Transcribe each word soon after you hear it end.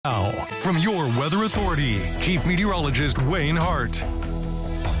from your Weather Authority, Chief Meteorologist Wayne Hart.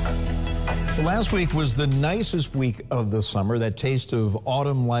 Last week was the nicest week of the summer, that taste of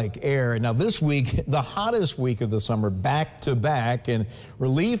autumn-like air. Now this week, the hottest week of the summer, back to back, and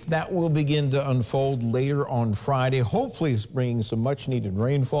relief that will begin to unfold later on Friday, hopefully bringing some much-needed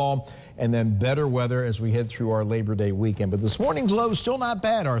rainfall and then better weather as we head through our Labor Day weekend. But this morning's low still not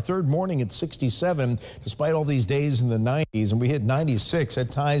bad. Our third morning at 67, despite all these days in the 90s, and we hit 96.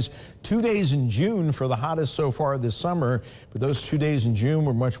 That ties 2 days in June for the hottest so far this summer. But those 2 days in June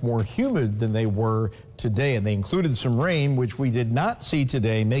were much more humid than they were today, and they included some rain, which we did not see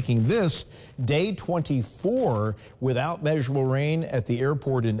today, making this day 24 without measurable rain at the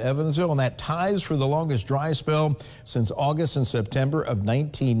airport in Evansville, and that ties for the longest dry spell since August and September of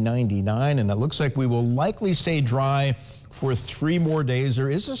 1999, and it looks like we will likely stay dry for 3 more days. There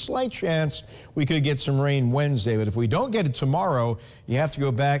is a slight chance we could get some rain Wednesday, but if we don't get it tomorrow, you have to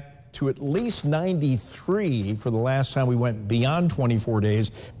go back to at least 93 for the last time we went beyond 24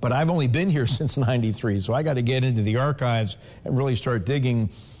 days. But I've only been here since 93, so I got to get into the archives and really start digging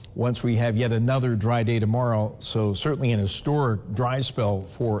once we have yet another dry day tomorrow. So certainly an historic dry spell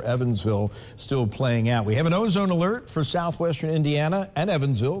for Evansville still playing out. We have an ozone alert for southwestern Indiana and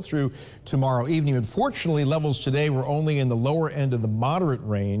Evansville through tomorrow evening. Unfortunately, levels today were only in the lower end of the moderate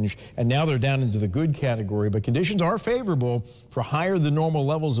range, and now they're down into the good category. But conditions are favorable for higher than normal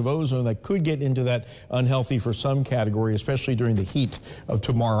levels of ozone that could get into that unhealthy for some category, especially during the heat of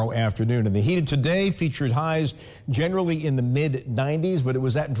tomorrow afternoon. And the heat of today featured highs generally in the mid-90s, but it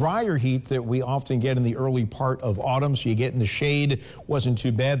was that drier heat that we often get in the early part of autumn, so you get in the shade. Wasn't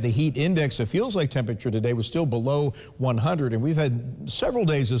too bad. The heat index, it feels like temperature today, was still below 100, and we've had several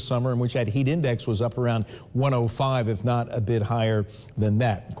days this summer in which that heat index was up around 105, if not a bit higher than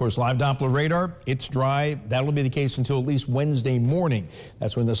that. Of course, live Doppler radar, it's dry. That'll be the case until at least Wednesday morning.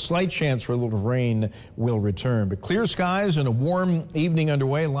 That's when the slight chance for a little rain will return. But clear skies and a warm evening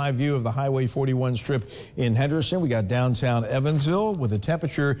underway. Live view of the Highway 41 strip in Henderson. We got downtown Evansville with a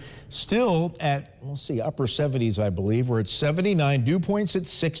temperature still at, let's see, upper 70s, I believe. We're at 79. Dew points at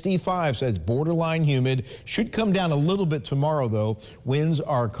 65, so it's borderline humid. Should come down a little bit tomorrow, though. Winds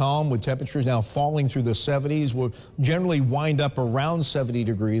are calm with temperatures now falling through the 70s. We'll generally wind up around 70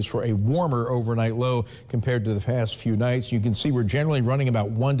 degrees for a warmer overnight low compared to the past few nights. You can see we're generally running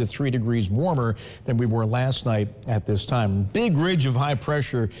about 1 to 3 degrees warmer than we were last night at this time. Big ridge of high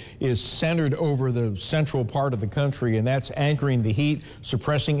pressure is centered over the central part of the country, and that's anchoring the heat,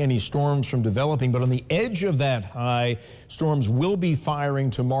 suppressing any storms from developing. But on the edge of that high, storms will be firing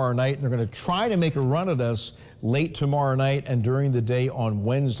tomorrow night, and they're going to try to make a run at us late tomorrow night and during the day on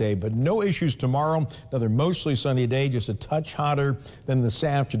Wednesday. But no issues tomorrow. Another mostly sunny day, just a touch hotter than this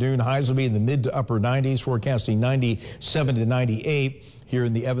afternoon. Highs will be in the mid to upper 90s, forecasting 97 to 98 here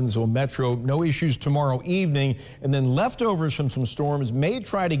in the Evansville metro. No issues tomorrow evening, and then leftovers from some storms may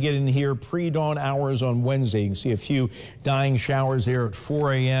try to get in here pre-dawn hours on Wednesday. You can see a few dying showers there at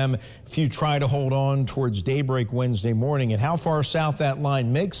 4 a.m. A few try to hold on towards daybreak Wednesday morning, and how far south that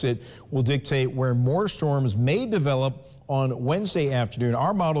line makes it will dictate where more storms may develop on Wednesday afternoon.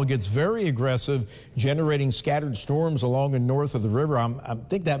 Our model gets very aggressive, generating scattered storms along and north of the river. I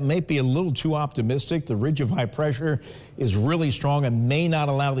think that may be a little too optimistic. The ridge of high pressure is really strong and may not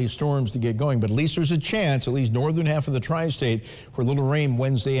allow these storms to get going, but at least there's a chance, at least northern half of the tri-state, for a little rain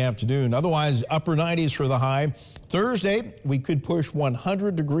Wednesday afternoon. Otherwise, upper 90s for the high. Thursday, we could push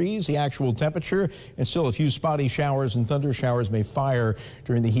 100 degrees, the actual temperature, and still a few spotty showers and thunder showers may fire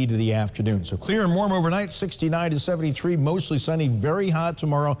during the heat of the afternoon. So clear and warm overnight, 69 to 73, mostly sunny, very hot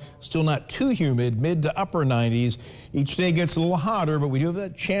tomorrow, still not too humid, mid to upper 90s. Each day gets a little hotter, but we do have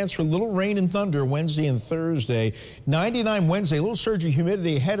that chance for a little rain and thunder Wednesday and Thursday. 99 Wednesday, a little surge of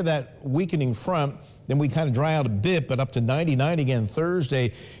humidity ahead of that weakening front. Then we kind of dry out a bit, but up to 99 again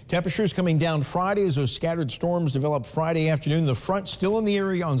Thursday. Temperatures coming down Friday as those scattered storms develop Friday afternoon. The front still in the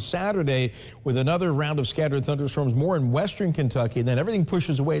area on Saturday with another round of scattered thunderstorms, more in western Kentucky. And then everything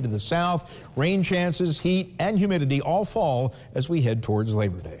pushes away to the south. Rain chances, heat, and humidity all fall as we head towards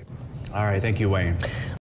Labor Day. All right, thank you, Wayne.